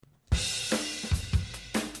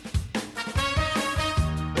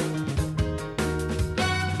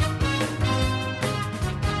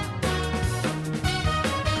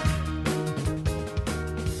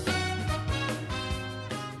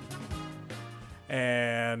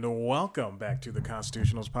And welcome back to the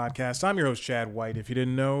Constitutionals Podcast. I'm your host, Chad White. If you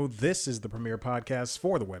didn't know, this is the premier podcast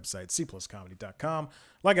for the website, cpluscomedy.com.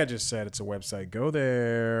 Like I just said, it's a website. Go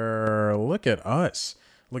there. Look at us.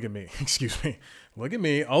 Look at me. Excuse me. Look at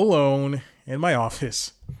me alone in my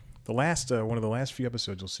office. One of the last few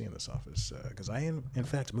episodes you'll see in this office, because I am, in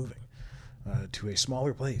fact, moving to a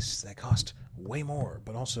smaller place that costs way more,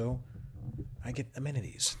 but also I get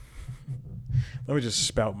amenities. Let me just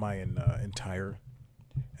spout my entire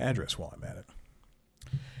address while I'm at it.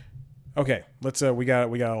 Okay, let's. We got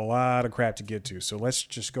a lot of crap to get to, so let's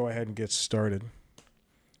just go ahead and get started.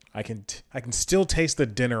 I can still taste the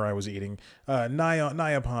dinner I was eating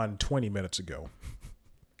nigh upon 20 minutes ago.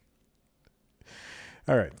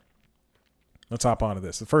 All right, let's hop onto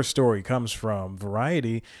this. The first story comes from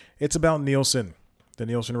Variety. It's about Nielsen. The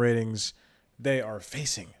Nielsen ratings, they are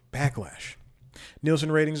facing backlash. Nielsen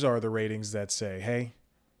ratings are the ratings that say, hey,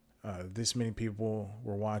 this many people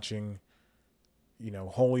were watching,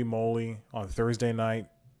 Holy Moly on Thursday night,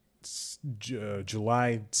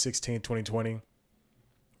 July 16th, 2020.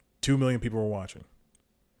 2 million people were watching.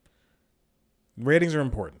 Ratings are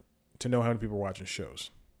important to know how many people are watching shows.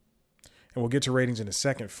 And we'll get to ratings in a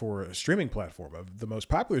second for a streaming platform, the most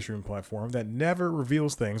popular streaming platform that never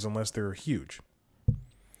reveals things unless they're huge.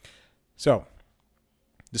 So,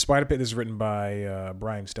 this is written by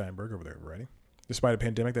Brian Steinberg over there, Variety. Despite a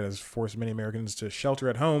pandemic that has forced many Americans to shelter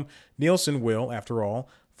at home, Nielsen will, after all,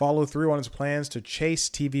 follow through on its plans to chase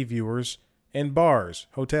TV viewers in bars,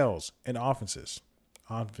 hotels, and offices.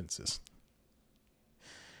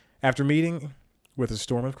 After meeting with a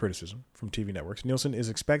storm of criticism from TV networks, Nielsen is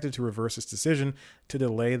expected to reverse its decision to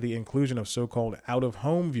delay the inclusion of so-called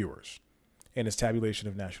out-of-home viewers in its tabulation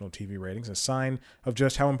of national TV ratings, a sign of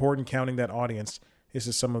just how important counting that audience is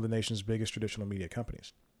to some of the nation's biggest traditional media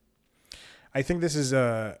companies. I think this is,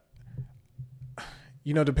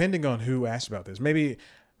 depending on who asked about this, maybe,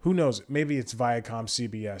 who knows, maybe it's Viacom,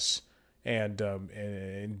 CBS,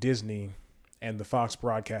 and Disney and the Fox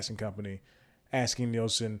Broadcasting Company asking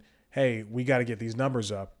Nielsen, hey, we got to get these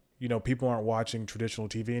numbers up. People aren't watching traditional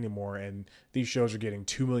TV anymore, and these shows are getting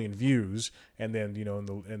 2 million views. And then,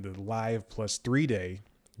 in the live plus 3-day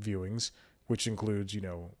viewings, which includes,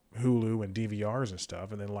 Hulu and DVRs and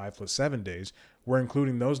stuff, and then live plus 7 days, we're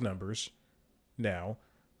including those numbers now.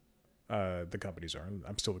 The companies are.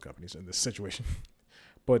 I'm still the companies in this situation.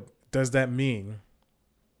 But does that mean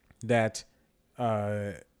that,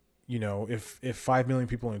 if 5 million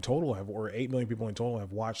people in total or 8 million people in total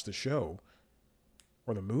have watched the show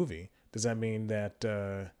or the movie, does that mean that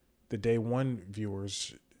the day one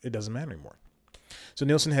viewers, it doesn't matter anymore? So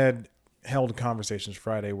Nielsen had held conversations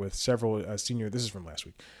Friday with several this is from last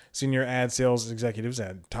week, senior ad sales executives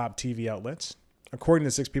at top TV outlets. According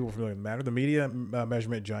to 6 people familiar with the matter, the media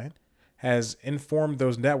measurement giant has informed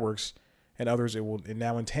those networks and others it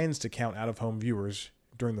now intends to count out-of-home viewers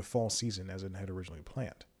during the fall season as it had originally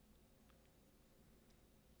planned.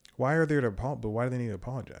 Why do they need to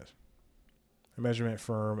apologize? A measurement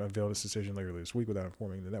firm unveiled its decision later this week without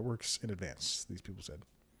informing the networks in advance, these people said.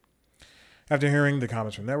 After hearing the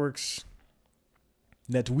comments from networks,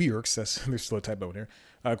 there's still a typo in here,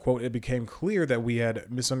 quote, it became clear that we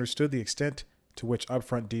had misunderstood the extent to which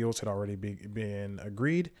upfront deals had already been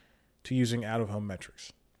agreed to using out-of-home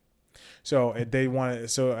metrics. So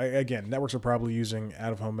again, networks are probably using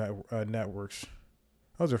out-of-home networks.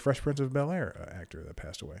 Oh, there's a Fresh Prince of Bel-Air actor that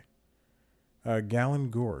passed away. Galen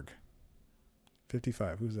Gorg,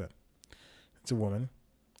 55. Who's that? It's a woman.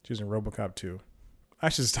 She was in RoboCop 2. I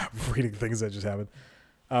should stop reading things that just happened.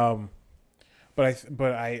 But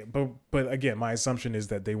again, my assumption is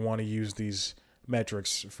that they want to use these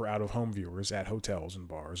metrics for out-of-home viewers at hotels and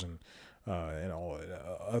bars and all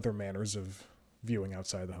other manners of viewing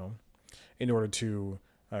outside the home in order to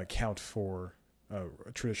count for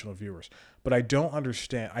traditional viewers. But I don't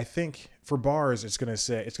understand. I think for bars, it's going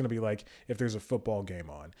to be like if there's a football game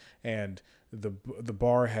on and the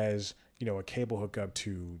bar has, a cable hookup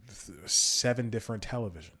to 7 different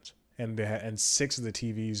televisions and 6 of the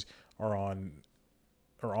TVs are on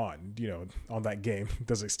that game.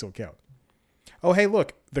 Does it still count? Oh, hey,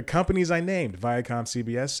 look, the companies I named, Viacom,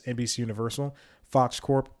 CBS, NBC Universal, Fox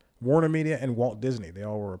Corp, Warner Media, and Walt Disney, they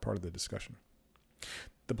all were a part of the discussion.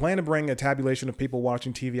 The plan to bring a tabulation of people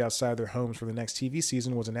watching TV outside their homes for the next TV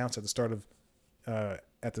season was announced at the start of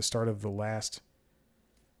the last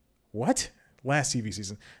TV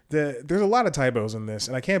season. There's a lot of typos in this,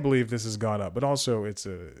 and I can't believe this has gone up. But also, it's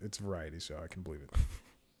Variety, so I can believe it.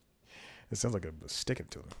 It sounds like a stick-it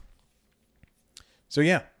to them. So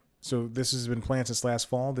yeah, so this has been planned since last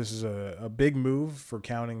fall. This is a big move for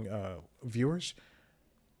counting viewers.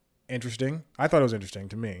 interesting. I thought it was interesting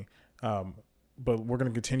to me. But we're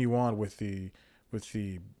going to continue on with the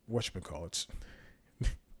whatchamacallits,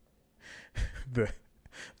 the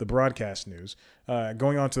broadcast news.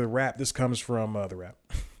 Going on to the Wrap. This comes from the Wrap,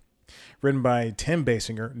 written by Tim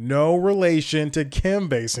Basinger. No relation to Kim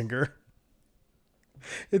Basinger.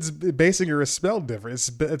 It's Basinger is spelled different.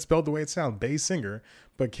 It's spelled the way it sounds, Basinger,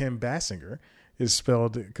 but Kim Basinger is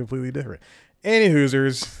spelled completely different. Any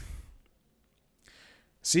Hoosers,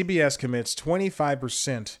 CBS commits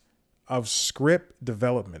 25% of script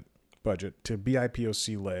development budget to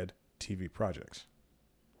BIPOC-led TV projects.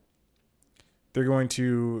 They're going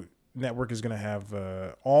to, network is going to have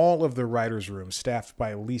all of the writers' rooms staffed by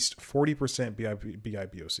at least 40%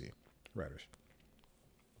 BIPOC writers.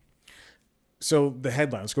 So the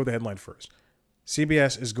headline, let's go with the headline first.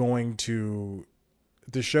 CBS is going to,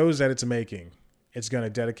 the shows that it's making, it's going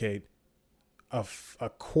to dedicate a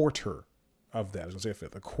quarter of that. I was going to say a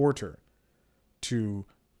fifth, a quarter to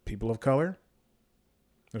people of color.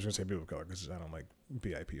 I was going to say people of color because I don't like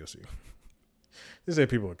BIPOC. They say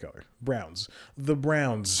people of color. Browns. The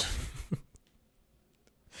Browns.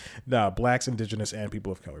 Blacks, indigenous, and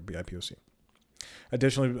people of color. BIPOC.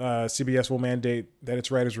 Additionally, CBS will mandate that its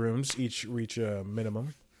writers' rooms each reach a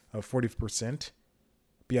minimum of 40%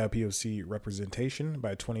 BIPOC representation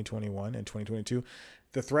by 2021 and 2022.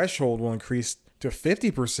 The threshold will increase to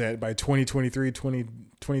 50% by 2023,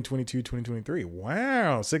 2022, 2023.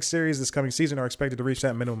 Wow. 6 series this coming season are expected to reach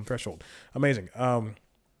that minimum threshold. Amazing.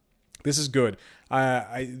 This is good.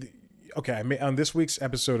 On this week's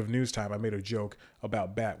episode of News Time, I made a joke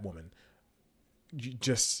about Batwoman.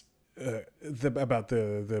 About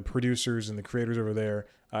the producers and the creators over there.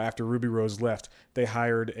 After Ruby Rose left, they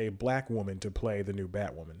hired a black woman to play the new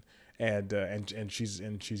Batwoman, and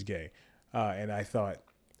she's gay. And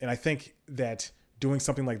I think that doing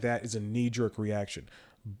something like that is a knee-jerk reaction.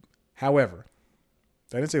 However,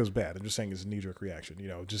 I didn't say it was bad. I'm just saying it's a knee-jerk reaction.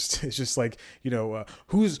 It's just like,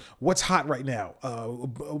 what's hot right now?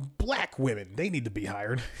 Black women, they need to be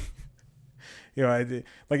hired.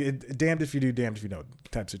 Damned if you do, damned if you don't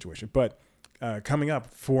type situation. But coming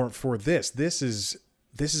up for this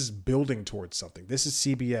is building towards something. This is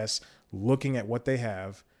CBS looking at what they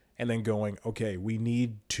have and then going, okay, we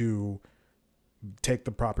need to take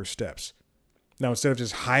the proper steps. Now, instead of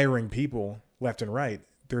just hiring people left and right,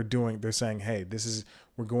 they're saying, hey,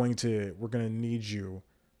 we're going to need you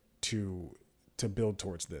to build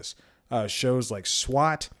towards this. Shows like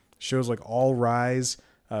SWAT, shows like All Rise.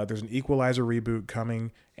 There's an Equalizer reboot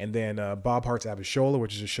coming, and then Bob Hart's Abishola,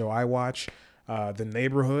 which is a show I watch. The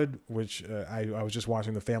Neighborhood, which I was just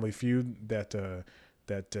watching the Family Feud that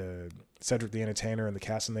Cedric the Entertainer and the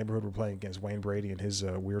cast of the Neighborhood were playing against Wayne Brady and his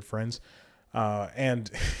weird friends. And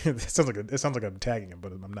it sounds like I'm tagging him,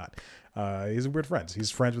 but I'm not. He's weird friends.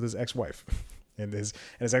 He's friends with his ex-wife, and his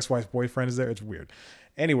ex-wife's boyfriend is there. It's weird.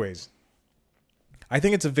 Anyways, I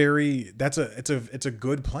think it's a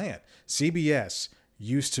good plan. CBS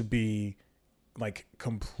used to be like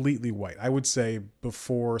completely white. I would say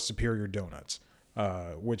before Superior Donuts,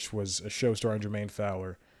 which was a show starring Jermaine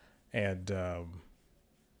Fowler and a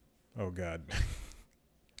bunch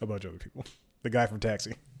of other people. The guy from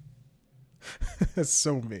Taxi. That's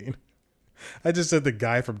so mean. I just said the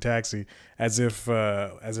guy from Taxi as if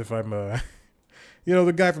I'm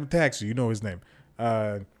the guy from Taxi. You know his name.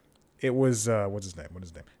 It was what's his name?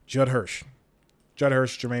 Judd Hirsch.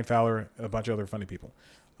 Jermaine Fowler, and a bunch of other funny people.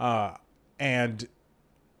 But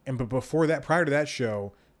before that, prior to that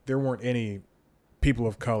show, there weren't any people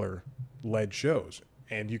of color led shows,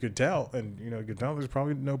 and you could tell, there's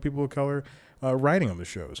probably no people of color writing on the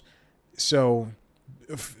shows. So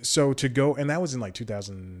to go, and that was in like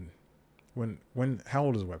 2000. When how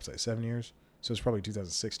old is the website? 7 years. So it's probably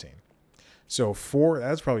 2016. So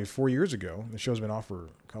that's probably 4 years ago. The show's been off for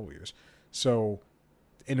a couple of years. So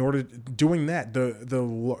in order doing that,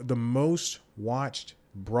 the most watched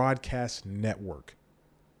broadcast network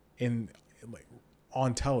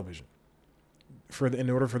on television in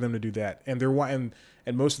order for them to do that, and they're white, and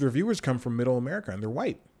most of their viewers come from Middle America, and they're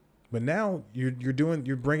white. But now you're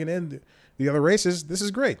bringing in the other races. This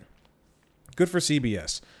is great. Good for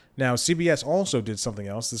CBS. Now, CBS also did something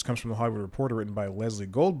else. This comes from the Hollywood Reporter, written by Leslie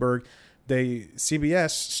Goldberg.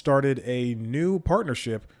 CBS started a new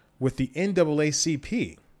partnership with the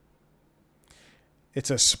NAACP. It's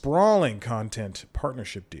a sprawling content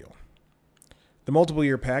partnership deal. The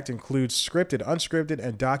multiple-year pact includes scripted, unscripted,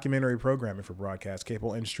 and documentary programming for broadcast,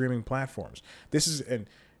 cable, and streaming platforms. This is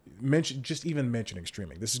mentioning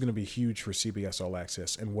streaming. This is going to be huge for CBS All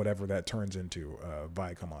Access and whatever that turns into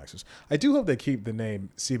Viacom All Access. I do hope they keep the name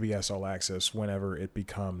CBS All Access whenever it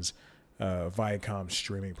becomes Viacom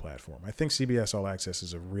streaming platform. I think CBS All Access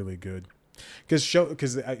is a really good because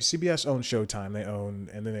CBS owns Showtime,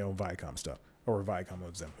 and then they own Viacom stuff, or Viacom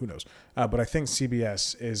owns them. Who knows? But I think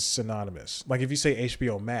CBS is synonymous. Like if you say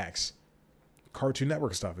HBO Max, Cartoon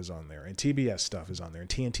Network stuff is on there, and TBS stuff is on there, and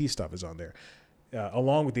TNT stuff is on there,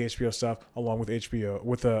 along with the HBO stuff, along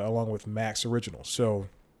with Max Originals. So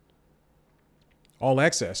All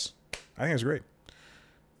Access, I think it's great.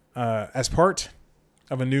 As part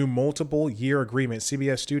of a new multiple-year agreement,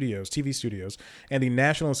 CBS Studios, TV Studios, and the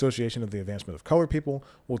National Association of the Advancement of Colored People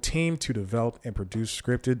will team to develop and produce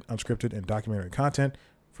scripted, unscripted, and documentary content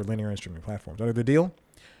for linear and streaming platforms. Under the deal,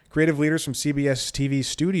 creative leaders from CBS TV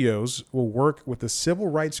Studios will work with the civil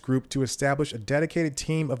rights group to establish a dedicated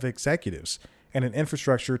team of executives and an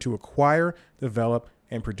infrastructure to acquire, develop,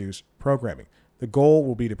 and produce programming. The goal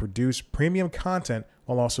will be to produce premium content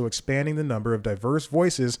while also expanding the number of diverse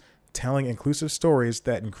voices telling inclusive stories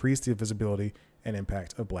that increase the visibility and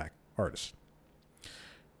impact of Black artists.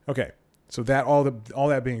 Okay, so that all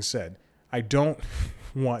that being said, I don't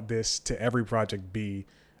want this to every project be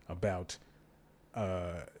about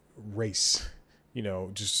race,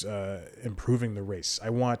 just improving the race. I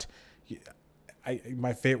want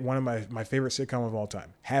my favorite sitcom of all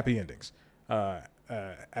time, Happy Endings.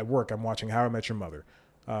 At work, I'm watching How I Met Your Mother.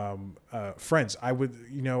 Friends. I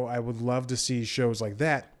would love to see shows like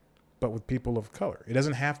that, but with people of color. It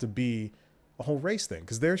doesn't have to be a whole race thing,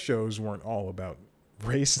 because their shows weren't all about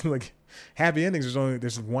race. Like Happy Endings,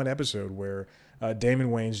 there's one episode where Damon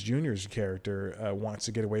Wayans Jr.'s character wants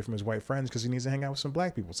to get away from his white friends because he needs to hang out with some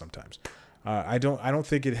Black people sometimes. I don't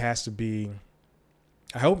think it has to be.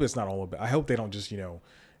 I hope it's not all about. I hope they don't just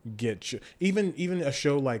get even a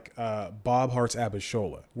show like Bob Hart's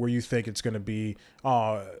Abishola, where you think it's going to be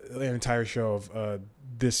an entire show of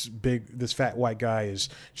this fat white guy is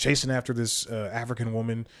chasing after this African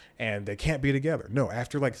woman and they can't be together. No,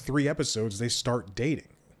 after like 3 episodes they start dating,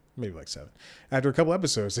 maybe like 7. After a couple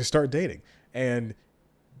episodes they start dating, and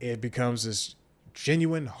it becomes this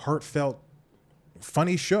genuine, heartfelt,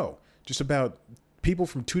 funny show just about people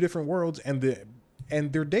from 2 different worlds and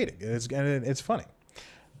they're dating, and it's funny.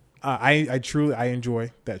 I truly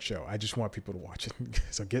enjoy that show. I just want people to watch it.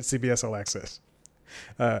 So get CBS All Access.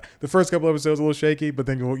 The first couple episodes are a little shaky, but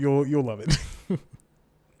then you'll love it.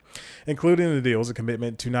 Included in the deal is a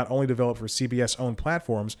commitment to not only develop for CBS owned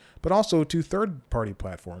platforms, but also to third-party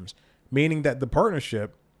platforms, meaning that the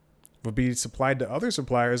partnership will be supplied to other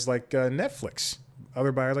suppliers like Netflix,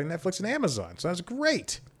 other buyers like Netflix and Amazon. So that's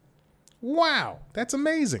great. Wow, that's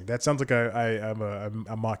amazing. That sounds like I'm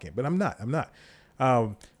mocking it, but I'm not.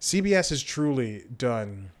 CBS has truly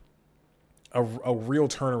done a real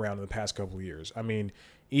turnaround in the past couple of years. I mean,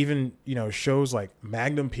 even shows like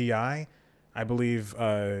Magnum PI, I believe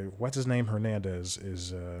what's his name, Hernandez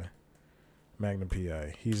is Magnum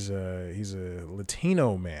PI. He's a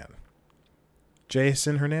Latino man. Jay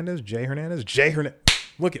Hernandez.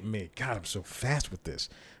 Look at me. God, I'm so fast with this.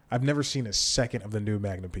 I've never seen a second of the new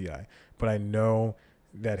Magnum PI, but I know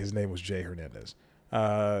that his name was Jay Hernandez.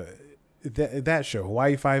 That show,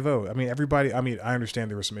 Hawaii Five-0. I mean, everybody. I mean, I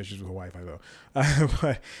understand there were some issues with Hawaii Five-0,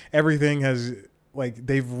 but everything has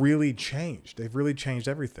they've really changed. They've really changed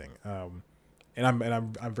everything. And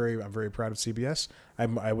I'm very proud of CBS.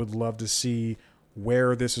 I would love to see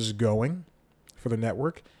where this is going for the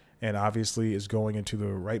network, and obviously is going into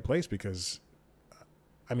the right place because,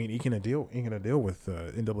 I mean, inking a deal with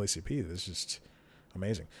NAACP. That's just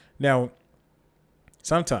amazing. Now,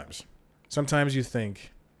 sometimes you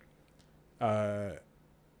think,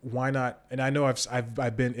 why not? And I know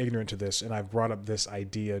I've been ignorant to this, and I've brought up this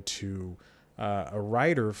idea to a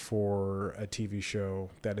writer for a TV show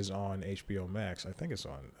that is on HBO Max. I think it's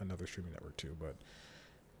on another streaming network too, but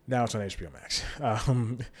now it's on HBO Max.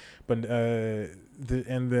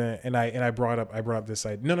 I brought up this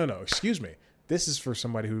idea. No. Excuse me. This is for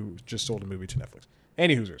somebody who just sold a movie to Netflix.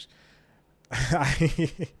 Any Hoosers.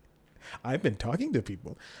 I've been talking to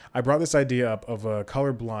people. I brought this idea up of a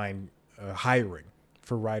colorblind hiring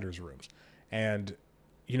for writers' rooms. And,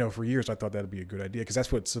 for years I thought that would be a good idea because that's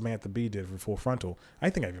what Samantha Bee did for Full Frontal. I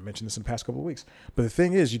think I even mentioned this in the past couple of weeks. But the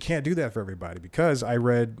thing is, you can't do that for everybody because I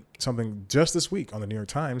read something just this week on the New York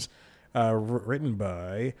Times written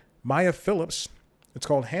by Maya Phillips. It's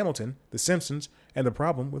called Hamilton, The Simpsons, and the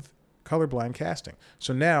Problem with Colorblind Casting.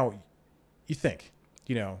 So now you think,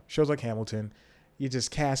 shows like Hamilton, you just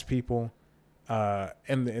cast people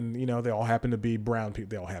and they all happen to be brown people.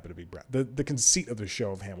 They all happen to be brown. The conceit of the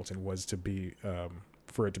show of Hamilton was to be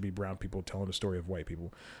for it to be brown people telling the story of white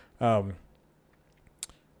people.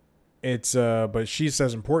 It's but she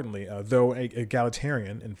says importantly, though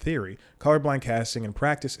egalitarian in theory, colorblind casting in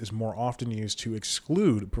practice is more often used to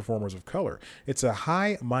exclude performers of color. It's a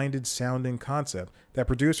high-minded sounding concept that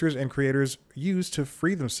producers and creators use to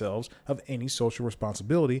free themselves of any social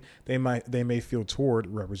responsibility they may feel toward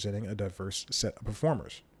representing a diverse set of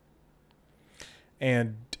performers.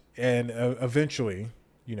 And eventually,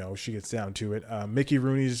 you know, she gets down to it. Mickey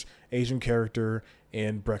Rooney's Asian character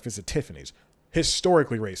in Breakfast at Tiffany's.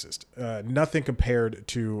 Historically racist. Nothing compared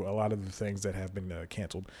to a lot of the things that have been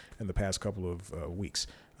canceled in the past couple of weeks.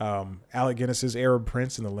 Alec Guinness's Arab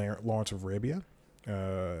Prince in the Lawrence of Arabia.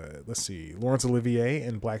 Let's see. Laurence Olivier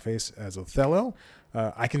in blackface as Othello.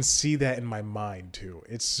 I can see that in my mind too.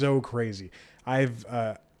 It's so crazy.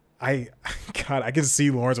 God, I can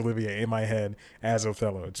see Laurence Olivier in my head as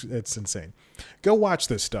Othello. It's insane. Go watch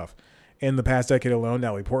this stuff. In the past decade alone,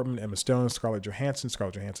 Natalie Portman, Emma Stone, Scarlett Johansson.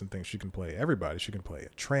 Scarlett Johansson thinks she can play everybody. She can play a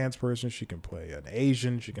trans person. She can play an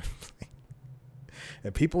Asian. She can play...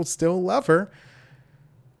 And people still love her.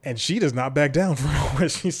 And she does not back down from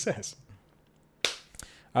what she says.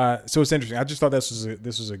 So it's interesting. I just thought this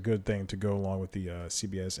was a good thing to go along with the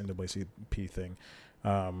CBS NAACP thing.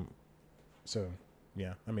 So,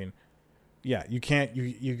 yeah. I mean, yeah, you can't...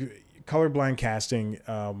 You colorblind casting,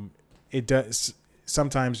 it does...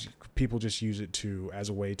 Sometimes people just use it as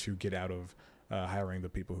a way to get out of hiring the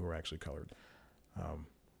people who are actually colored.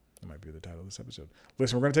 That might be the title of this episode.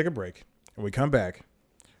 Listen, we're going to take a break. And we come back,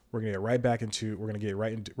 we're going to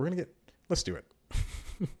let's do it.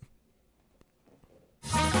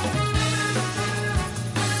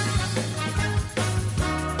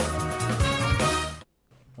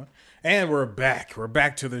 And we're back. We're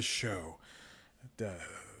back to the show.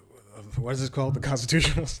 What is this called? The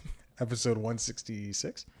Constitutionals? Episode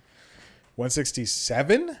 166?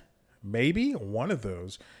 167? Maybe one of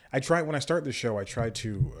those. When I start the show, I try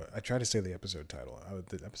to say the episode title.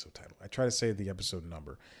 I try to say the episode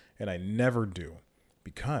number, and I never do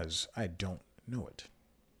because I don't know it.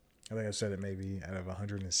 I think I've said it maybe out of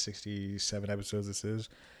 167 episodes this is.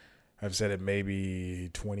 I've said it maybe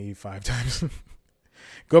 25 times.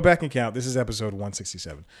 Go back and count. This is episode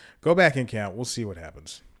 167. Go back and count. We'll see what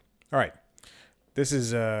happens. All right. This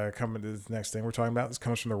is coming to the next thing we're talking about. This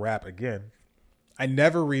comes from the Wrap again. I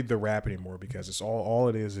never read the Wrap anymore because it's all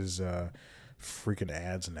it is freaking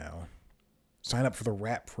ads now. Sign up for the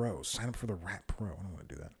Wrap Pro. Sign up for the Wrap Pro. I don't want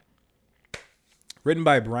to do that. Written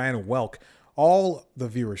by Brian Welk. All the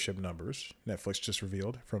viewership numbers Netflix just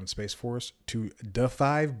revealed, from Space Force to Da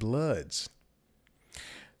 5 Bloods.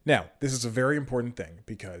 Now, this is a very important thing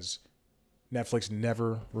because Netflix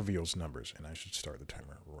never reveals numbers, and I should start the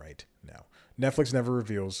timer right now. Netflix never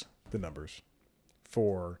reveals the numbers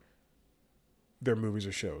for their movies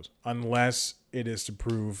or shows unless it is to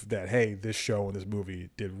prove that, hey, this show and this movie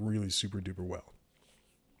did really super duper well.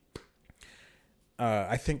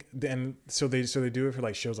 I think then so they do it for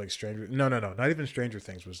like shows like not even Stranger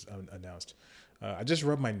Things was announced. I just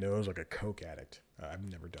rubbed my nose like a Coke addict. I've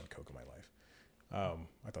never done Coke in my life.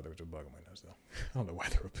 I thought there was a bug on my nose though. I don't know why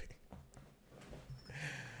there would be.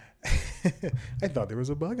 I thought there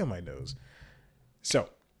was a bug on my nose. So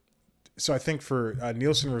I think for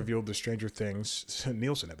Nielsen revealed the Stranger Things.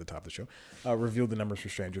 Nielsen at the top of the show revealed the numbers for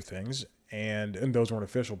Stranger Things, and those weren't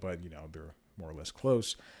official, but they're more or less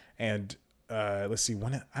close. And let's see,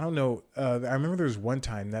 I don't know. I remember there was one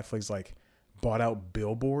time Netflix like bought out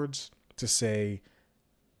billboards to say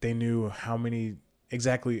they knew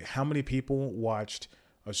exactly how many people watched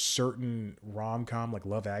a certain rom-com like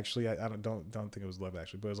Love Actually. I don't think it was Love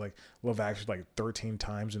Actually, but it was like Love Actually like 13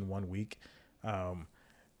 times in 1 week.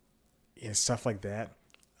 And stuff like that.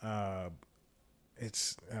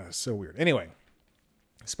 It's so weird. Anyway,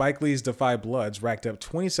 Spike Lee's Da 5 Bloods racked up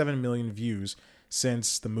 27 million views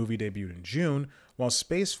since the movie debuted in June, while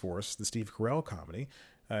Space Force, the Steve Carell comedy,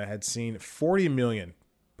 had seen 40 million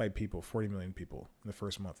people in the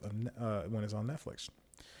first month when it's on Netflix.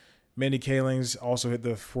 Mindy Kaling's also hit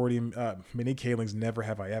the 40. Mindy Kaling's Never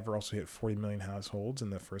Have I Ever also hit 40 million households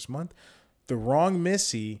in the first month. The Wrong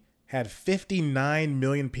Missy had 59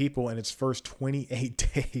 million people in its first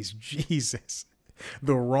 28 days. Jesus.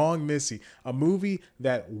 The Wrong Missy, a movie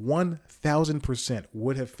that 1,000%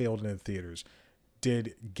 would have failed in the theaters,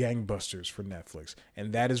 did gangbusters for Netflix.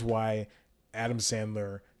 And that is why Adam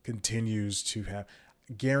Sandler continues to have,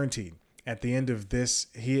 guaranteed, at the end of this,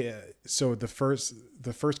 so the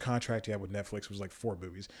first contract he had with Netflix was like 4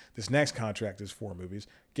 movies. This next contract is 4 movies.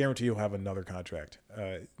 Guarantee you'll have another contract.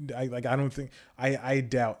 I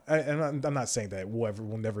doubt. I'm not saying that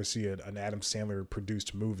we'll never see an Adam Sandler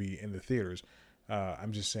produced movie in the theaters.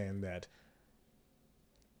 I'm just saying that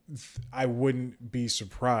I wouldn't be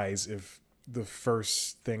surprised if the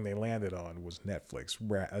first thing they landed on was Netflix,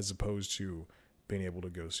 as opposed to being able to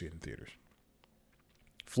go see it in theaters.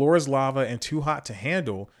 Floor is Lava and Too Hot to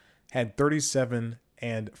Handle had 37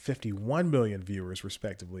 and 51 million viewers,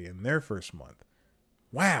 respectively, in their first month.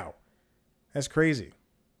 Wow. That's crazy.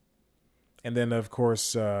 And then, of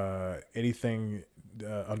course, anything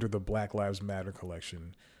under the Black Lives Matter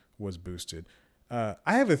collection was boosted. I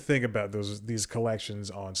have a thing about these collections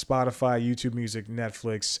on Spotify, YouTube Music,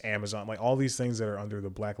 Netflix, Amazon, like all these things that are under the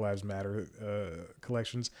Black Lives Matter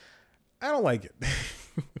collections. I don't like it.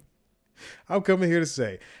 I'm coming here to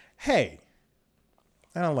say, hey,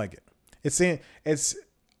 I don't like it.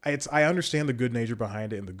 I understand the good nature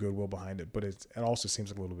behind it and the goodwill behind it, but it also seems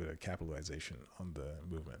like a little bit of capitalization on the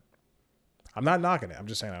movement. I'm not knocking it. I'm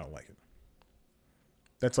just saying I don't like it.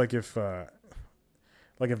 That's like if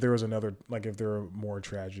there was another, like if there were more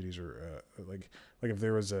tragedies or like if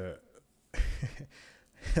there was a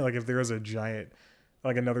like if there was a giant,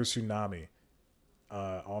 like another tsunami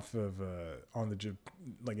off of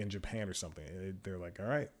like in Japan or something. They're like, all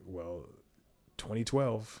right, well,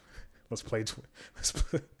 2012, let's play.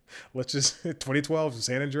 Let's just 2012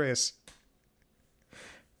 San Andreas.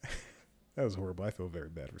 That was horrible. I feel very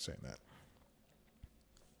bad for saying that.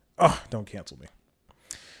 Oh, don't cancel me.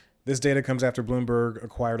 This data comes after Bloomberg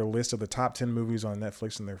acquired a list of the top 10 movies on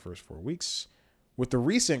Netflix in their first 4 weeks, with the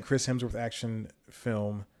recent Chris Hemsworth action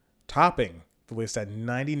film topping the list at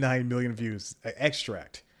 99 million views.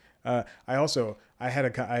 Extract. I had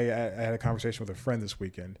a conversation with a friend this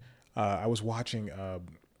weekend. I was watching.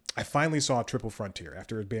 I finally saw Triple Frontier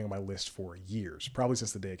after it being on my list for years, probably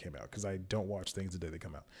since the day it came out, because I don't watch things the day they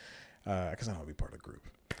come out, because I don't want to be part of the group.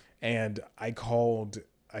 And I called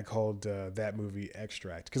that movie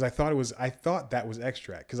Extract because I thought that was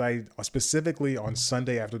Extract, because I specifically on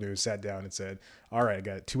Sunday afternoon sat down and said, all right, I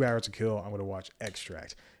got 2 hours to kill, I'm going to watch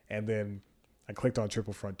Extract. And then I clicked on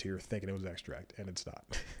Triple Frontier thinking it was Extract, and it's not.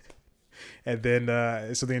 And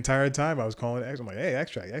then so the entire time I was calling it, I'm like, hey,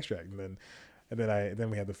 Extract. And then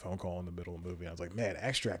we had the phone call in the middle of the movie. I was like, man,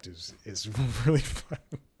 Extract is really fun.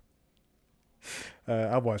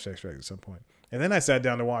 I'll watch Extract at some point. And then I sat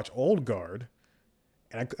down to watch Old Guard,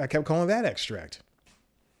 and I kept calling that Extract.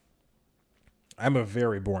 I'm a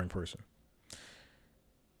very boring person.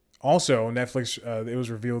 Also, Netflix, it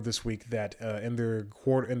was revealed this week that in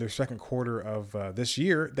their second quarter of this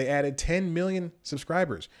year, they added 10 million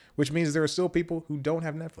subscribers, which means there are still people who don't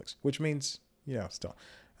have Netflix, which means, still.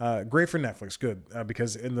 Great for Netflix, good,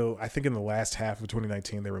 because I think in the last half of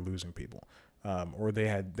 2019, they were losing people, or they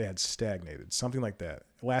had stagnated, something like that.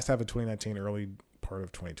 Last half of 2019, early part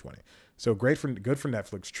of 2020. So good for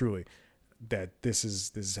Netflix, truly, that this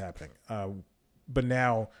is happening. But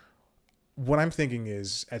now, what I'm thinking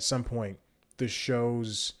is, at some point, the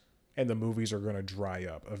shows and the movies are going to dry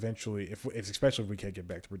up eventually, especially if we can't get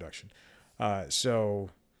back to production. So,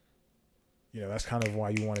 that's kind of why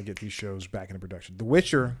you want to get these shows back into production. The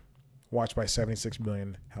Witcher, watched by 76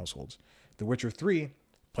 million households. The Witcher 3,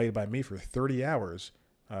 played by me for 30 hours.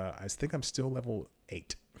 I think I'm still level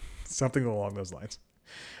 8. Something along those lines.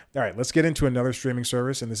 All right, let's get into another streaming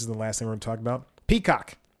service, and this is the last thing we're going to talk about.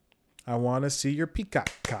 Peacock. I want to see your peacock,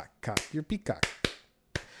 your peacock.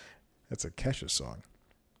 That's a Kesha song.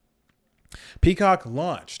 Peacock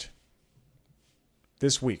launched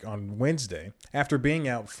this week on Wednesday after being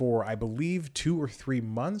out for, I believe, 2 or 3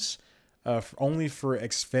 months, only for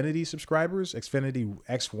Xfinity subscribers, Xfinity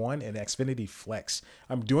X1 and Xfinity Flex.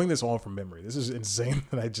 I'm doing this all from memory. This is insane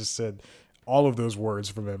that I just said all of those words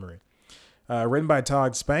from memory. Written by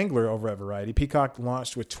Todd Spangler over at Variety, Peacock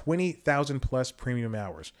launched with 20,000 plus premium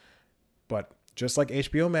hours. But just like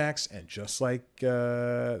HBO Max and just like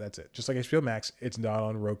HBO Max, it's not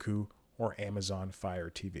on Roku or Amazon Fire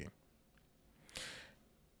TV.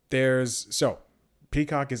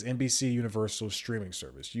 Peacock is NBC Universal's streaming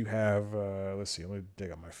service. You have, let's see, let me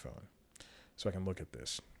dig up my phone so I can look at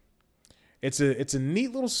this. It's a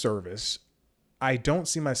neat little service. I don't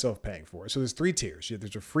see myself paying for it. So there's 3 tiers.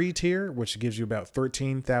 There's a free tier, which gives you about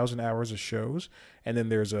 13,000 hours of shows. And then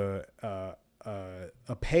there's a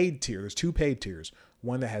paid tier. There's 2 paid tiers,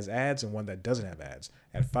 one that has ads and one that doesn't have ads,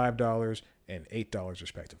 at $5 and $8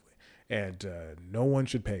 respectively. And no one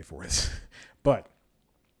should pay for it. But,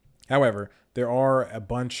 however, there are a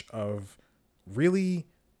bunch of really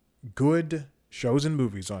good shows and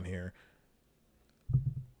movies on here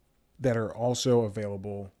that are also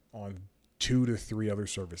available on 2 to 3 other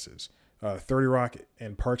services. 30 Rock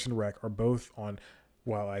and Parks and Rec are both on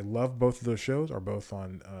while I love both of those shows, are both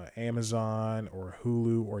on Amazon or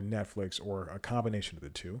Hulu or Netflix or a combination of the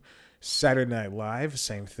two. Saturday Night Live,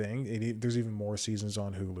 same thing. There's even more seasons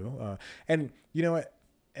on Hulu. And you know what?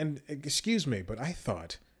 And excuse me, but I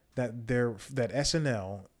thought that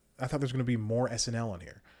SNL. I thought there's going to be more SNL on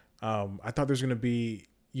here. I thought there's going to be,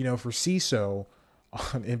 for CISO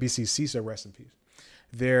on NBC, CISO, rest in peace.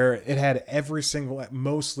 It had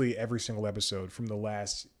mostly every single episode from the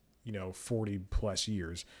last 40 plus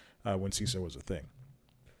years when CISO was a thing.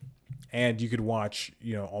 And you could watch,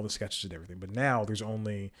 all the sketches and everything. But now there's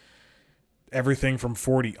only everything from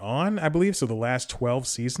 40 on, I believe. So the last 12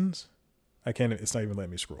 seasons, it's not even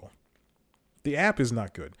letting me scroll. The app is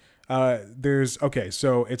not good.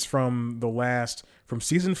 So it's from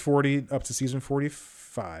season 40 up to season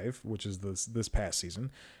 45, which is this past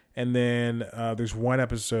season. And then there's one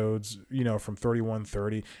episodes, from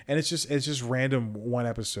 31-30, and it's just random one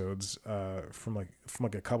episodes from a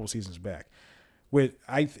couple seasons back.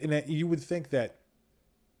 You would think that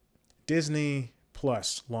Disney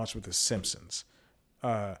Plus launched with The Simpsons.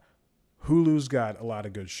 Hulu's got a lot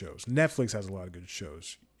of good shows. Netflix has a lot of good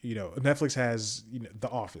shows. Netflix has The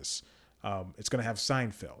Office. It's going to have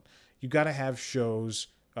Seinfeld. You got to have shows.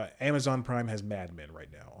 Amazon Prime has Mad Men right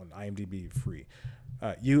now on IMDb free.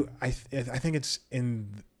 I think it's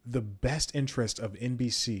in the best interest of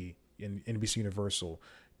NBC and NBC Universal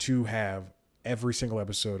to have every single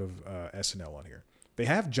episode of SNL on here. They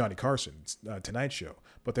have Johnny Carson's Tonight Show,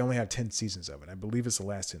 but they only have 10 seasons of it. I believe it's the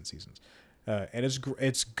last 10 seasons, and it's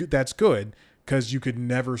good. That's good because you could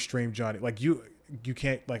never stream Johnny. Like you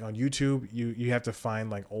can't, like on YouTube. You have to find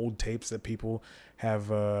like old tapes that people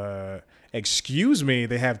have. Excuse me,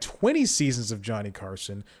 they have 20 seasons of Johnny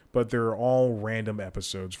Carson, but they're all random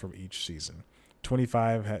episodes from each season.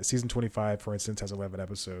 Season 25, for instance, has 11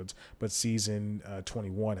 episodes, but season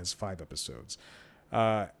 21 has 5 episodes.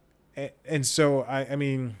 And so I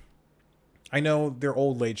mean, I know they're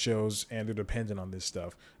old late shows and they're dependent on this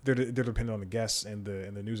stuff. They're dependent on the guests and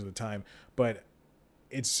the news of the time, but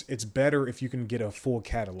it's better if you can get a full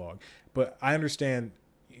catalog. But I understand.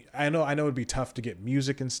 I know it'd be tough to get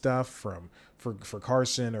music and stuff for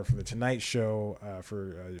Carson or for the Tonight Show,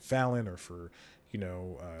 for Fallon or for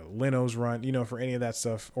Leno's run, for any of that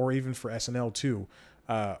stuff, or even for SNL too.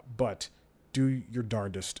 But do your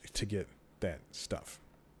darndest to get that stuff.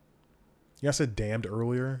 Yeah, I said damned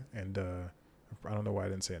earlier, and I don't know why I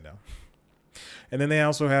didn't say it now. And then they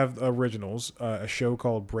also have originals, a show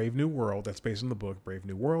called Brave New World that's based on the book Brave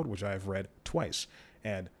New World, which I've read twice.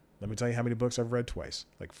 And let me tell you how many books I've read twice,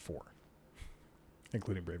 like 4,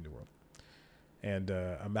 including Brave New World. And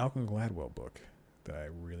a Malcolm Gladwell book that I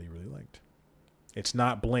really, really liked. It's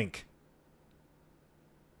not Blink.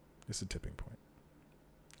 It's a Tipping Point.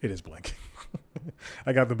 It is Blink.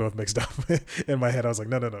 I got them both mixed up in my head. I was like,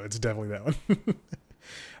 no, it's definitely that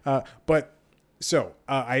one.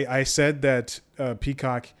 I said that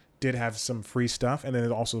Peacock did have some free stuff, and then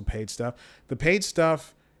it also paid stuff. The paid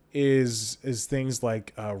stuff is things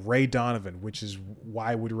like Ray Donovan, which is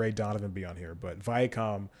why would Ray Donovan be on here? But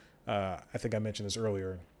Viacom, I think I mentioned this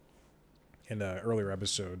earlier in an earlier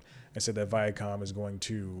episode. I said that Viacom is going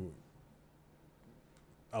to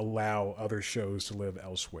allow other shows to live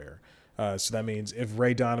elsewhere. So that means if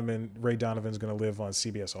Ray Donovan's going to live on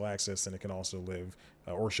CBS All Access, then it can also live,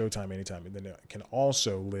 or Showtime anytime, and then it can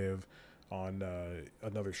also live on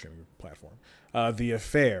another streaming platform. The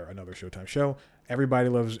Affair, another Showtime show. Everybody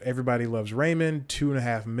loves Raymond,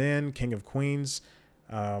 2.5 Men, King of Queens.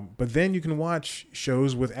 But then you can watch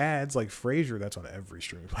shows with ads like Frasier. That's on every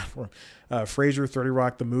streaming platform. Frasier, 30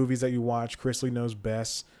 Rock, the movies that you watch. Chrisley Knows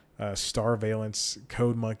Best, Star Valence,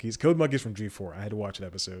 Code Monkeys. Code Monkeys from G4. I had to watch an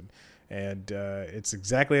episode, and it's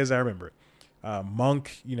exactly as I remember it.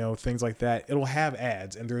 Monk, things like that. It'll have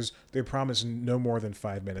ads, and they promise no more than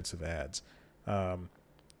 5 minutes of ads.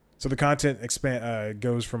 So the content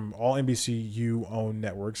goes from all NBCU-owned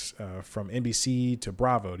networks, from NBC to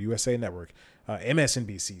Bravo to USA Network,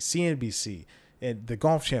 MSNBC, CNBC, and the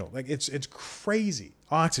Golf Channel. Like it's crazy.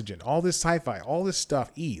 Oxygen, all this sci-fi, all this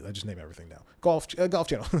stuff. I just name everything now. Golf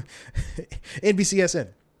Channel, NBCSN.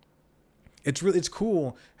 It's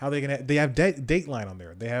cool how they have Dateline on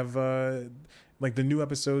there. They have like the new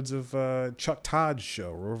episodes of Chuck Todd's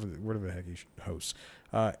show, or whatever the heck he hosts.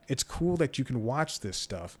 It's cool that you can watch this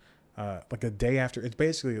stuff like a day after.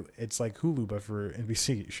 It's like Hulu, but for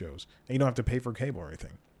NBC shows, and you don't have to pay for cable or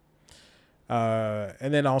anything.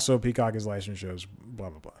 And then also Peacock is licensed shows, blah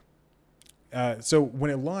blah blah. So when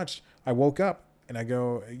it launched, I woke up and I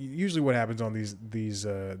go. Usually, what happens on these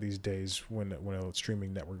days when a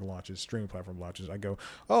streaming network launches, streaming platform launches, I go,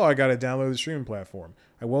 oh, I got to download the streaming platform.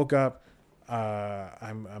 I woke up.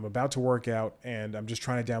 I'm about to work out, and I'm just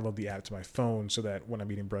trying to download the app to my phone so that when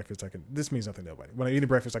I'm eating breakfast, this means nothing to nobody. When I'm eating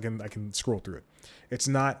breakfast, I can scroll through it. It's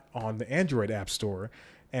not on the Android app store,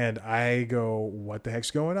 and I go, what the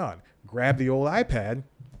heck's going on? Grab the old iPad.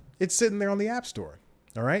 It's sitting there on the app store.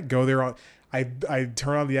 All right, go there on. I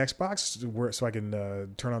turn on the Xbox so I can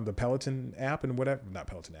turn on the Peloton app and whatever. Not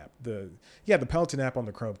Peloton app. The Peloton app on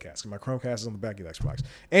the Chromecast. My Chromecast is on the back of the Xbox.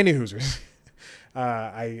 Any Hoosers.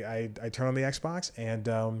 I turn on the Xbox and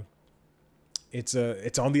it's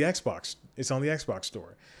on the Xbox. It's on the Xbox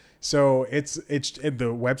store. So it's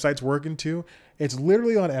the website's working too. It's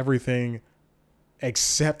literally on everything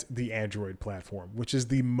except the Android platform, which is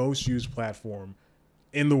the most used platform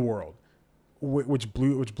in the world. Which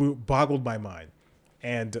boggled my mind.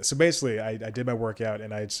 And so basically I did my workout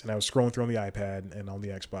and I was scrolling through on the iPad and on the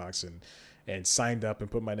Xbox and signed up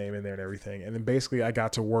and put my name in there and everything. And then basically I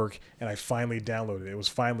got to work and I finally downloaded it. It was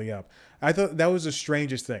finally up. I thought that was the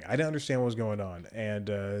strangest thing. I didn't understand what was going on. And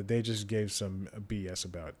they just gave some BS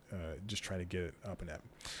about just trying to get it up and up.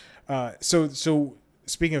 So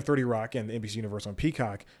speaking of 30 Rock and the NBC Universe on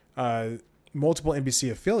Peacock, multiple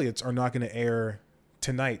NBC affiliates are not going to air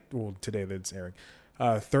tonight, well, today that it's airing,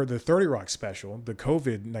 the 30 Rock special, the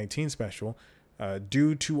COVID-19 special,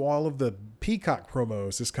 due to all of the Peacock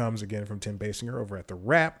promos. This comes again from Tim Basinger over at The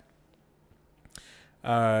Wrap.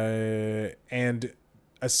 And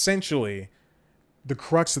essentially, the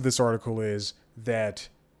crux of this article is that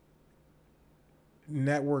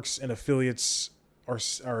networks and affiliates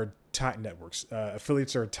networks.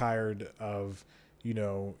 Affiliates are tired of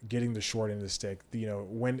getting the short end of the stick.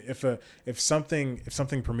 If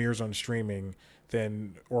something premieres on streaming,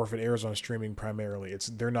 then, or if it airs on streaming primarily,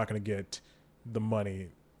 they're not going to get the money,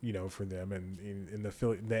 for them, and in the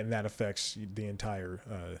affiliate, and that affects the entire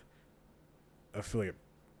affiliate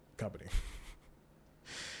company.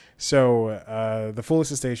 So the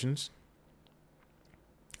fullest of stations.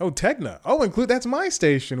 Oh, Tegna. Oh, that's my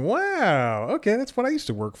station. Wow. Okay, that's what I used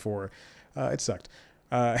to work for. It sucked.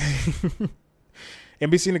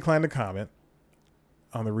 NBC declined to comment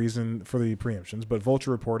on the reason for the preemptions, but Vulture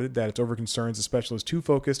reported that it's over concerns the special is too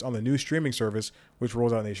focused on the new streaming service, which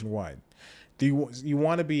rolls out nationwide. You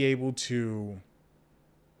want to be able to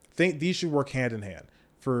think these should work hand in hand.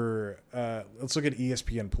 For let's look at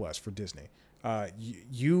ESPN Plus for Disney.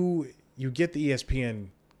 You get the ESPN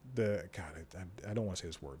I don't want to say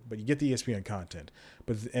this word, but you get the ESPN content,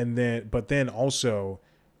 but then also.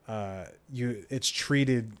 It's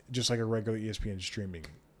treated just like a regular ESPN streaming.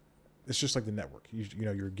 It's just like the network.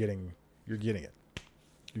 You're getting it.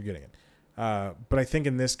 But I think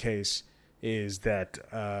in this case is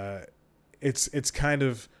that it's kind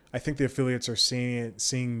of, I think the affiliates are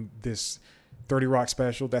seeing this 30 Rock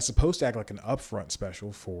special that's supposed to act like an upfront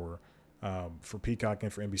special for Peacock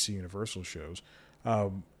and for NBC Universal shows.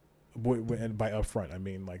 And by upfront, I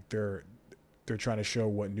mean like they're trying to show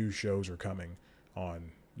what new shows are coming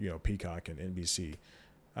on Peacock and NBC,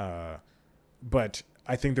 but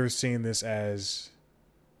I think they're seeing this as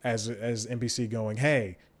NBC going,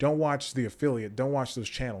 hey, don't watch the affiliate, don't watch those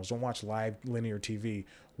channels, don't watch live linear TV,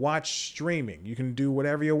 watch streaming. You can do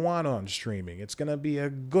whatever you want on streaming. It's gonna be a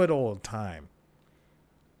good old time.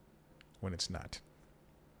 When it's not.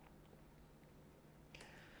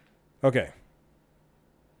 Okay.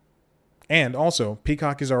 And also,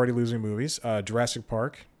 Peacock is already losing movies. Jurassic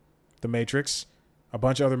Park, The Matrix. A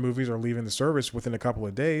bunch of other movies are leaving the service within a couple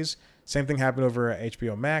of days. Same thing happened over at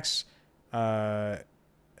HBO Max.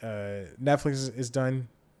 Netflix is done.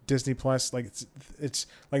 Disney Plus, it's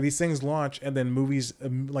like these things launch and then movies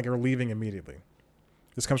are leaving immediately.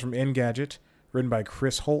 This comes from Engadget, written by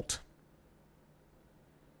Chris Holt.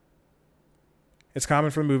 It's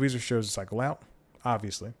common for movies or shows to cycle out,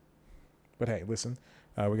 obviously. But hey, listen,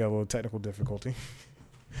 we got a little technical difficulty.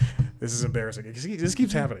 This is embarrassing. This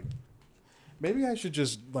keeps happening. Maybe I should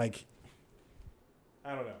just, I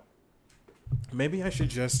don't know. Maybe I should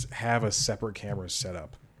just have a separate camera set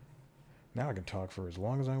up. Now I can talk for as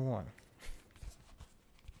long as I want.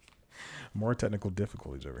 More technical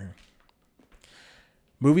difficulties over here.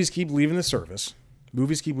 Movies keep leaving the service.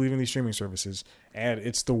 Movies keep leaving these streaming services. And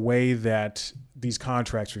it's the way that these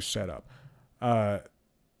contracts are set up.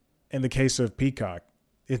 In the case of Peacock,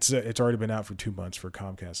 it's already been out for 2 months for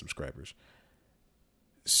Comcast subscribers.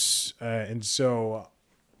 And so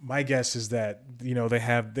my guess is that,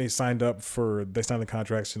 they signed the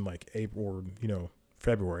contracts in April or,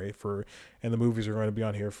 February and the movies are going to be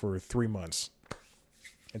on here for 3 months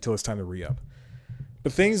until it's time to re-up.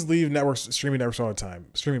 But things leave streaming networks all the time,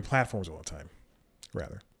 streaming platforms all the time,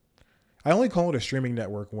 rather. I only call it a streaming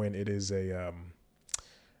network when it is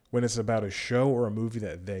when it's about a show or a movie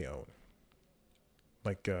that they own.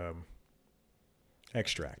 like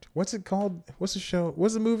Extract. What's it called? What's the show?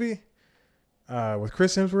 What's the movie? With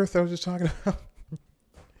Chris Hemsworth I was just talking about.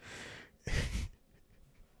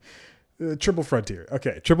 Triple Frontier.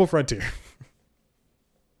 Okay, Triple Frontier.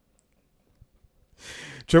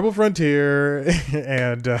 Triple Frontier,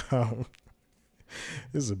 and this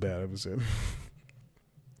is a bad episode.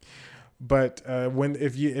 But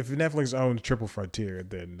if Netflix owns Triple Frontier,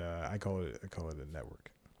 then I call it a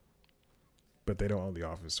network. But they don't own The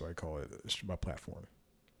Office, so I call it my platform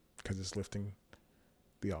because it's lifting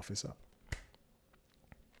The Office up.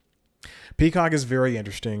 Peacock is very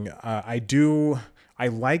interesting. I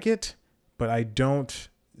like it, but I don't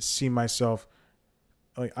see myself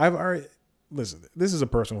like I've already. Listen, this is a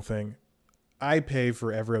personal thing. I pay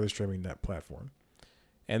for every other streaming net platform,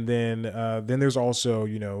 and then there's also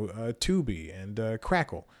Tubi and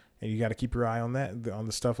Crackle, and you got to keep your eye on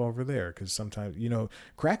the stuff over there because sometimes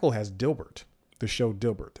Crackle has Dilbert, the show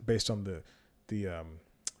Dilbert, based on the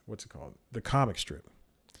what's it called, the comic strip.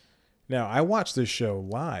 Now I watched this show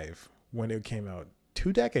live when it came out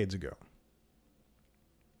 2 decades ago.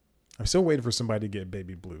 I'm still waiting for somebody to get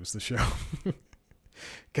Baby Blues, the show.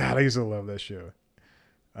 God, I used to love that show.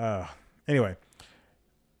 Anyway,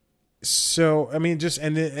 so I mean, just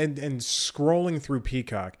and scrolling through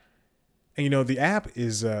Peacock, and the app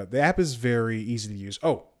is very easy to use.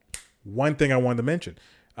 Oh, one thing I wanted to mention,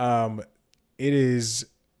 it is.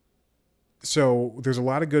 So there's a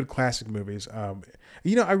lot of good classic movies. I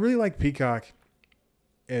really like Peacock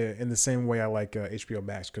in the same way I like HBO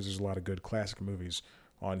Max because there's a lot of good classic movies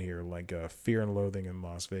on here, like Fear and Loathing in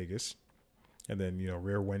Las Vegas. And then,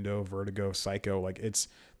 Rear Window, Vertigo, Psycho. Like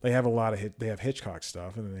they have a lot of they have Hitchcock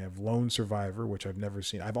stuff, and then they have Lone Survivor, which I've never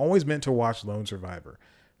seen. I've always meant to watch Lone Survivor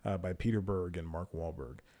by Peter Berg and Mark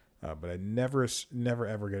Wahlberg, but I never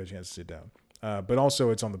ever get a chance to sit down. But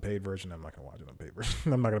also, it's on the paid version. I'm not gonna watch it on the paid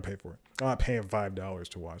version. I'm not gonna pay for it. I'm not paying $5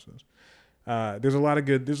 to watch this. There's a lot of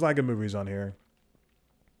good movies on here.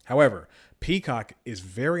 However, Peacock is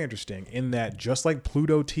very interesting in that, just like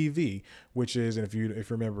Pluto TV, which is, and if you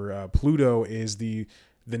remember, Pluto is the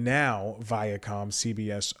now Viacom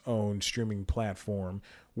CBS owned streaming platform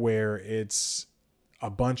where it's a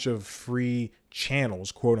bunch of free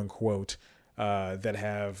channels, quote unquote, that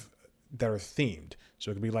are themed. So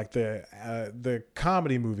it could be like the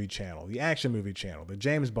comedy movie channel, the action movie channel, the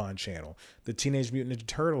James Bond channel, the Teenage Mutant Ninja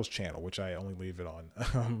Turtles channel, which I only leave it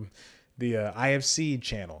on. The IFC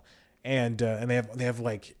channel, and they have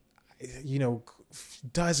like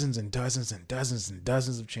dozens and dozens and dozens and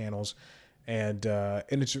dozens of channels, and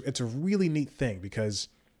it's a really neat thing because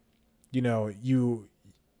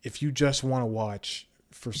if you just want to watch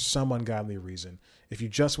for some ungodly reason, if you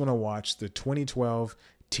just want to watch the 2012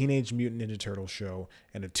 Teenage Mutant Ninja Turtles show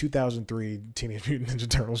and the 2003 Teenage Mutant Ninja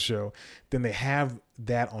Turtles show, then they have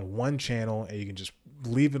that on one channel, and you can just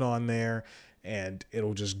leave it on there. And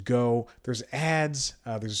it'll just go. There's ads.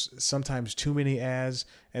 There's sometimes too many ads,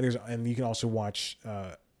 and you can also watch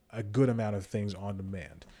a good amount of things on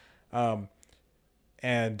demand.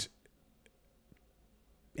 And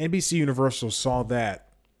NBC Universal saw that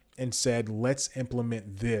and said, "Let's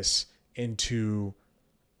implement this into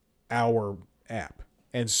our app."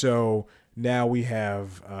 And so now we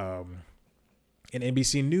have an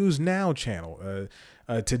NBC News Now channel,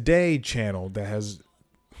 a Today channel that has.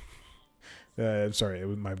 Sorry,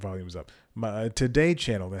 my volume was up. My Today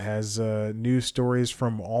channel that has news stories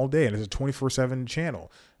from all day, and it's a 24/7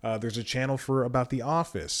 channel. There's a channel about The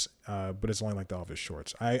Office, but it's only like The Office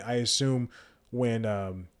shorts. I assume when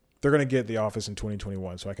they're going to get The Office in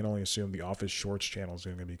 2021, so I can only assume The Office shorts channel is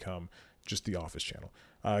going to become just The Office channel.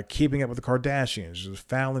 Keeping Up with the Kardashians, there's a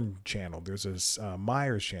Fallon channel, there's a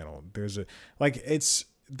Myers channel, there's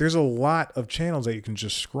a lot of channels that you can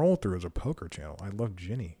just scroll through. There's a poker channel. I Love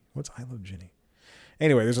Ginny. I Love Ginny?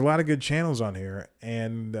 Anyway, there's a lot of good channels on here,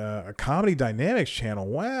 and a Comedy Dynamics channel.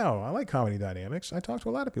 Wow, I like Comedy Dynamics. I talk to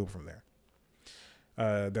a lot of people from there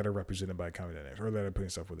that are represented by Comedy Dynamics, or that are putting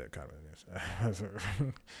stuff with that Comedy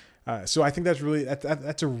Dynamics. So I think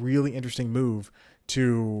that's a really interesting move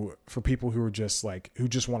for people who are just who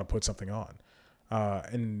just want to put something on,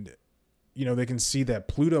 and they can see that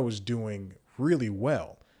Pluto is doing really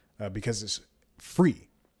well because it's free,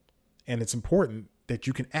 and it's important that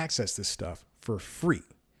you can access this stuff for free.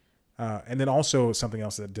 And then also something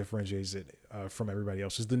else that differentiates it from everybody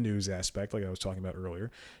else is the news aspect, like I was talking about earlier.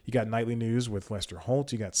 You got Nightly News with Lester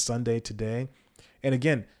Holt. You got Sunday Today. And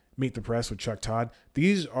again, Meet the Press with Chuck Todd.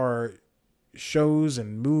 These are shows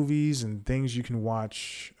and movies and things you can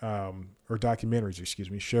watch, or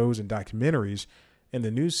documentaries, shows and documentaries in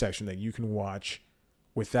the news section that you can watch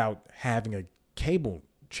without having a cable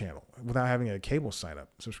channel without having a cable sign up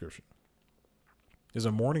subscription. There's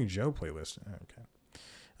a Morning Joe playlist. Okay.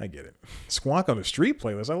 I get it. Squawk on the Street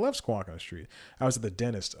playlist. I love Squawk on the Street. I was at the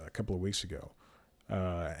dentist a couple of weeks ago,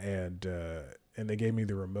 and they gave me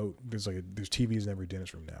the remote. There's TVs in every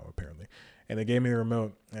dentist room now, apparently. And they gave me the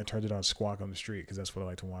remote, and I turned it on Squawk on the Street because that's what I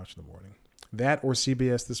like to watch in the morning. That or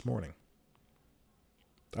CBS This Morning.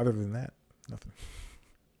 Other than that, nothing.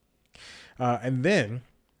 And then,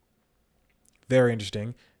 very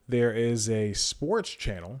interesting, there is a sports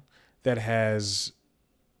channel that has...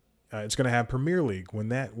 it's going to have Premier League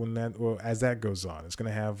as that goes on. It's going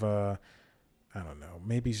to have I don't know,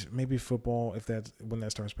 maybe football when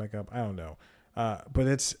that starts back up. I don't know, but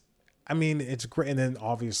it's great. And then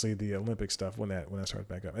obviously the Olympic stuff when that starts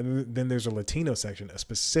back up. And then there's a Latino section,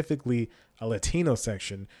 specifically a Latino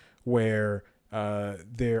section where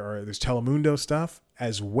there's Telemundo stuff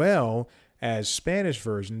as well as Spanish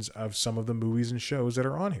versions of some of the movies and shows that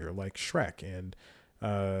are on here, like Shrek and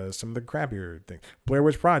some of the crappier things, Blair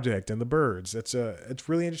Witch Project and The Birds. It's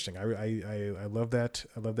really interesting. I love that.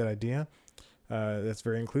 I love that idea. That's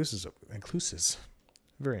very inclusive,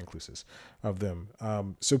 very inclusive of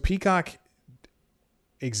them. So Peacock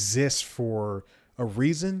exists for a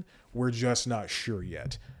reason. We're just not sure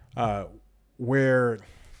yet. Where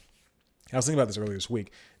I was thinking about this earlier this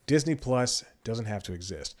week, Disney Plus doesn't have to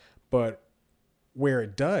exist, but where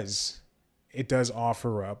it does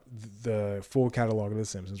offer up the full catalog of The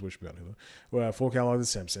Simpsons, which will be on Hulu. Well, full catalog of The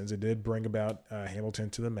Simpsons. It did bring about Hamilton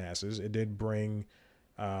to the masses. It did bring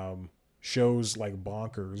shows like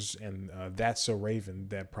Bonkers and That's So Raven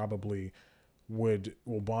that probably would,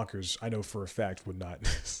 well, Bonkers, I know for a fact, would not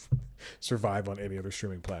survive on any other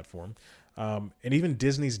streaming platform. And even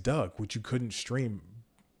Disney's Doug, which you couldn't stream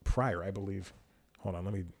prior, I believe. Hold on,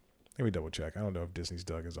 let me double check. I don't know if Disney's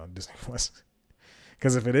Doug is on Disney Plus.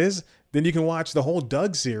 Because if it is, then you can watch the whole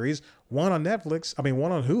Doug series, one on Netflix,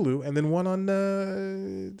 one on Hulu, and then one on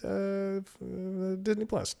Disney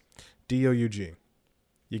Plus. DOUG.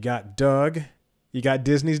 You got Doug. You got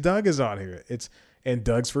Disney's Doug is on here. And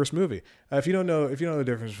Doug's first movie. If you don't know the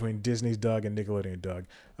difference between Disney's Doug and Nickelodeon Doug.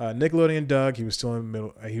 Nickelodeon Doug, he was still in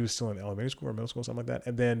elementary school or middle school, something like that.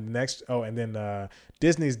 And then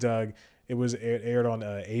Disney's Doug, it aired on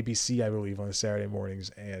ABC, I believe, on Saturday mornings,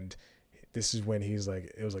 and this is when it was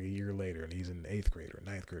like a year later, and he's in 8th grade or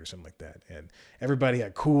 9th grade or something like that. And everybody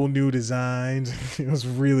had cool new designs. It was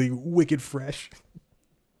really wicked fresh.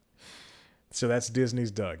 So that's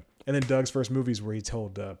Disney's Doug. And then Doug's first movies where he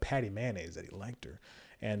told Patty Mayonnaise that he liked her,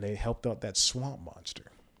 and they helped out that swamp monster.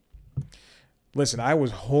 Listen, I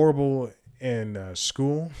was horrible in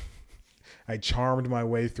school. I charmed my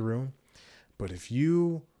way through. But if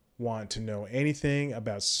you want to know anything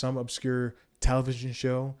about some obscure television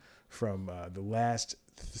show from the last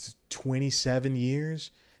 27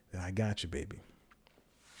 years, then I got you, baby.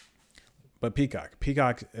 But Peacock,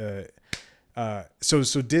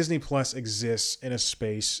 so Disney Plus exists in a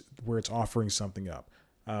space where it's offering something up.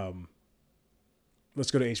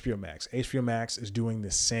 Let's go to HBO Max. HBO Max is doing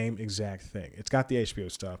the same exact thing. It's got the HBO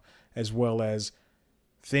stuff as well as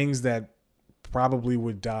things that probably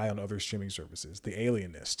would die on other streaming services. The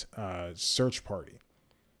Alienist, Search Party,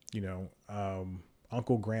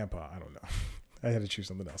 Uncle Grandpa. I don't know. I had to choose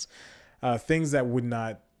something else. Things that would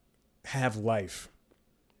not have life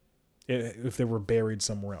if they were buried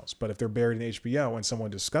somewhere else. But if they're buried in HBO and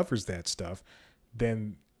someone discovers that stuff,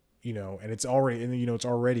 then, and it's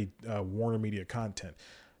already Warner Media content.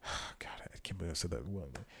 God, I can't believe I said that.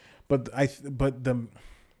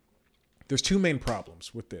 There's two main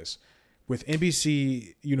problems with this. With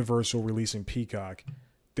NBC Universal releasing Peacock,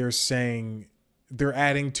 they're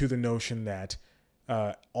adding to the notion that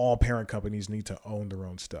all parent companies need to own their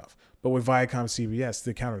own stuff. But with Viacom CBS,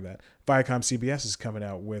 to counter that, Viacom CBS is coming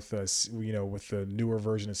out with the newer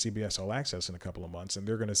version of CBS All Access in a couple of months, and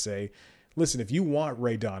they're going to say, listen, if you want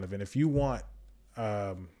Ray Donovan, if you want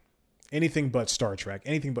anything but Star Trek,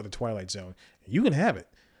 anything but the Twilight Zone, you can have it.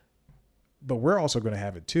 But we're also going to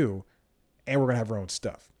have it too, and we're going to have our own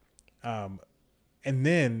stuff. And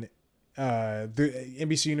then the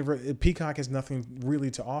NBC Peacock has nothing really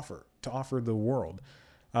to offer the world,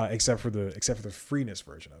 except for the freeness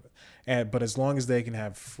version of it. But as long as they can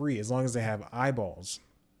have free, as long as they have eyeballs,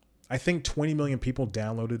 I think 20 million people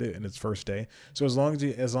downloaded it in its first day. So as long as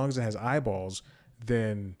it has eyeballs,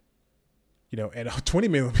 then and 20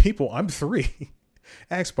 million people, I'm 3.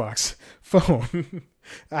 Xbox, phone,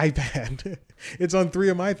 iPad. It's on 3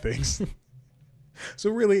 of my things.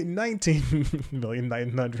 So really,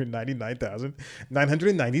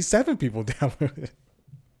 19,999,997 people downloaded it.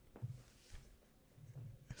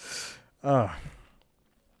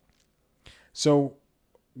 So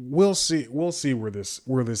we'll see. We'll see where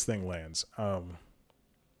this thing lands. I'm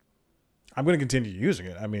going to continue using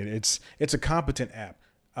it. I mean, it's a competent app.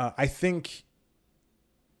 I think,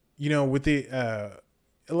 with the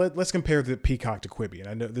let's compare the Peacock to Quibi, and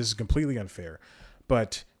I know this is completely unfair,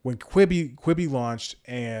 but when Quibi launched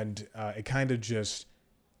and it kind of just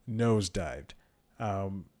nosedived,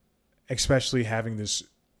 especially having this,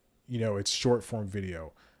 it's short form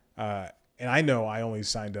video, and I know I only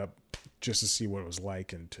signed up just to see what it was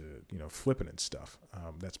like and to flipping and stuff.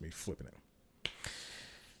 That's me flipping it.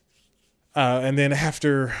 And then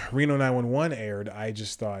after Reno 911 aired, I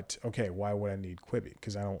just thought, okay, why would I need Quibi?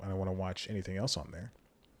 Because I don't want to watch anything else on there.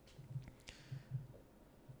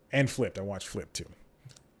 And Flipped, I watched Flip too.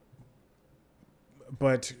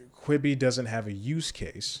 But Quibi doesn't have a use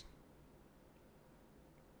case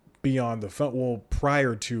beyond the phone. Well,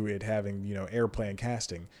 prior to it having AirPlay and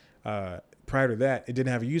casting, prior to that, it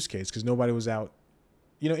didn't have a use case because nobody was out.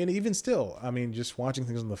 And even still, I mean, just watching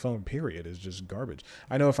things on the phone, period, is just garbage.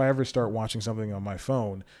 I know if I ever start watching something on my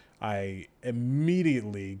phone, I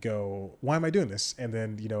immediately go, why am I doing this? And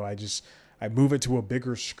then, I move it to a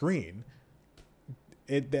bigger screen.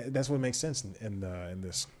 That's what makes sense in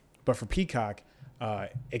this. But for Peacock,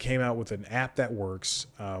 it came out with an app that works.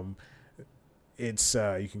 It's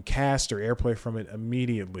you can cast or AirPlay from it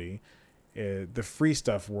immediately. The free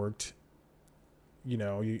stuff worked.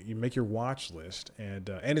 You make your watch list and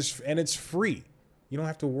it's free. You don't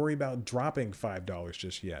have to worry about dropping $5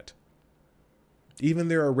 just yet. Even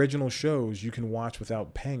their original shows you can watch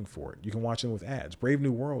without paying for it. You can watch them with ads. Brave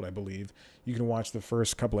New World, I believe, you can watch the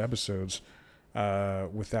first couple episodes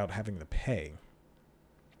without having to pay.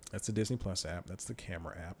 That's the Disney Plus app. That's the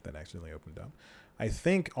camera app that accidentally opened up. I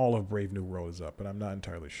think all of Brave New World is up, but I'm not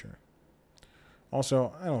entirely sure.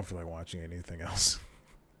 Also, I don't feel like watching anything else.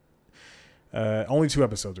 Only 2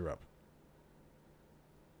 episodes are up.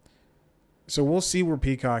 So we'll see where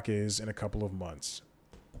Peacock is in a couple of months.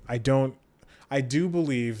 I do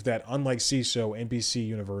believe that unlike CISO, NBC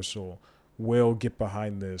Universal will get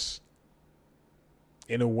behind this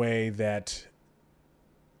in a way that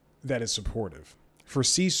is supportive. For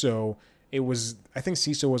CISO, I think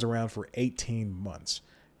CISO was around for 18 months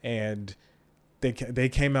and they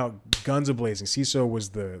came out guns a-blazing. CISO was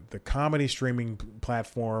the comedy streaming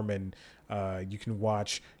platform, and you can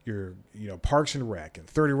watch your Parks and Rec and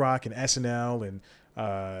 30 Rock and SNL and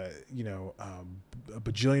a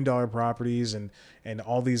bajillion-dollar properties and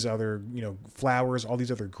all these other Flowers, all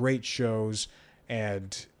these other great shows,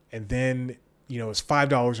 and then it's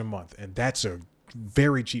 $5 a month, and that's a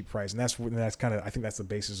very cheap price, and that's kind of, I think that's the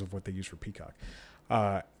basis of what they use for Peacock.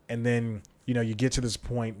 And then you get to this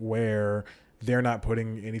point where they're not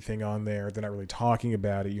putting anything on there. They're not really talking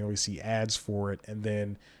about it. You only see ads for it. And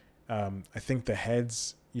then I think the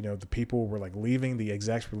heads, the people were like leaving, the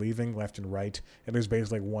execs were leaving left and right. And there's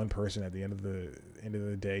basically like one person at the end of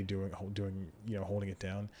the day doing holding it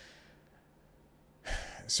down.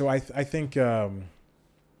 So I think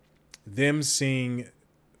them seeing,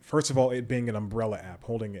 first of all, it being an umbrella app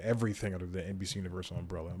holding everything under the NBC Universal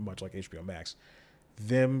umbrella, much like HBO Max,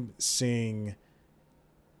 them seeing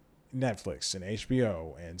Netflix and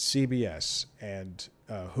HBO and CBS and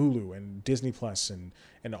Hulu and Disney Plus and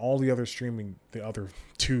all the other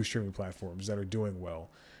 2 streaming platforms that are doing well,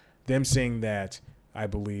 them seeing that, I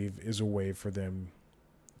believe, is a way for them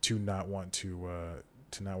to not want to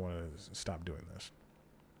stop doing this.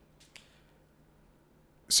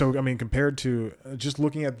 So I mean, compared to just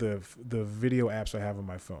looking at the video apps I have on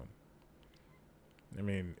my phone, I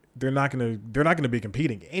mean, they're not gonna be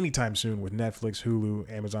competing anytime soon with Netflix, Hulu,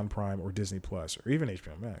 Amazon Prime, or Disney Plus, or even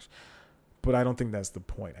HBO Max. But I don't think that's the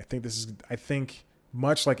point. I think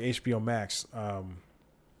much like HBO Max,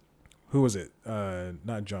 who was it?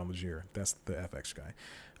 Not John Legere. That's the FX guy.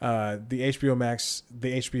 The HBO Max,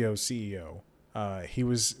 the HBO CEO. He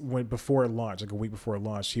went before it launched, like a week before it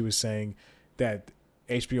launched. He was saying that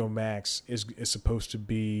HBO Max is supposed to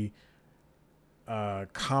be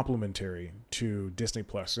complementary to Disney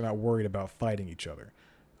Plus. They're not worried about fighting each other.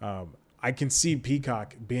 I can see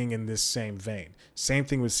Peacock being in this same vein. Same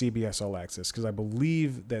thing with CBS All Access, because I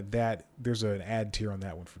believe that there's an ad tier on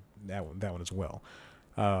that one as well.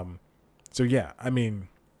 So yeah, I mean,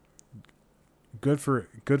 good for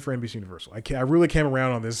NBC Universal. I really came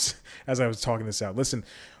around on this as I was talking this out. Listen,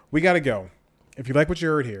 we got to go. If you like what you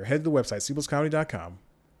heard here, head to the website, cpluscomedy.com,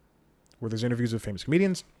 where there's interviews with famous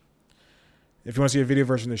comedians. If you want to see a video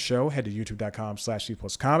version of the show, head to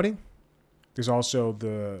youtube.com/cpluscomedy. There's also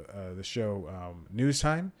the show News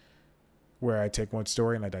Time, where I take one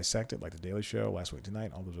story and I dissect it, like The Daily Show, Last Week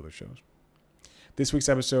Tonight, all those other shows. This week's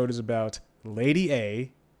episode is about Lady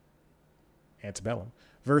A, Antebellum,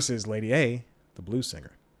 versus Lady A, the blues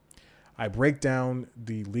singer. I break down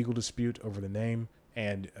the legal dispute over the name,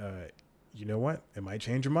 and you know what? It might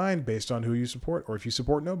change your mind based on who you support, or if you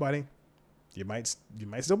support nobody, you might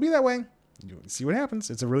still be that way. You see what happens.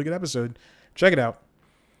 It's a really good episode. Check it out.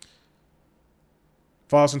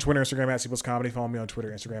 Follow us on Twitter, Instagram at C+ Comedy. Follow me on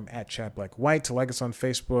Twitter, Instagram at ChadBlackWhite. To like us on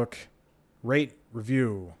Facebook, rate,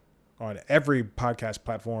 review on every podcast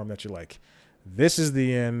platform that you like. This is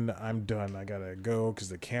the end. I'm done. I gotta go because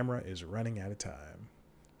the camera is running out of time.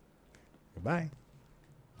 Goodbye.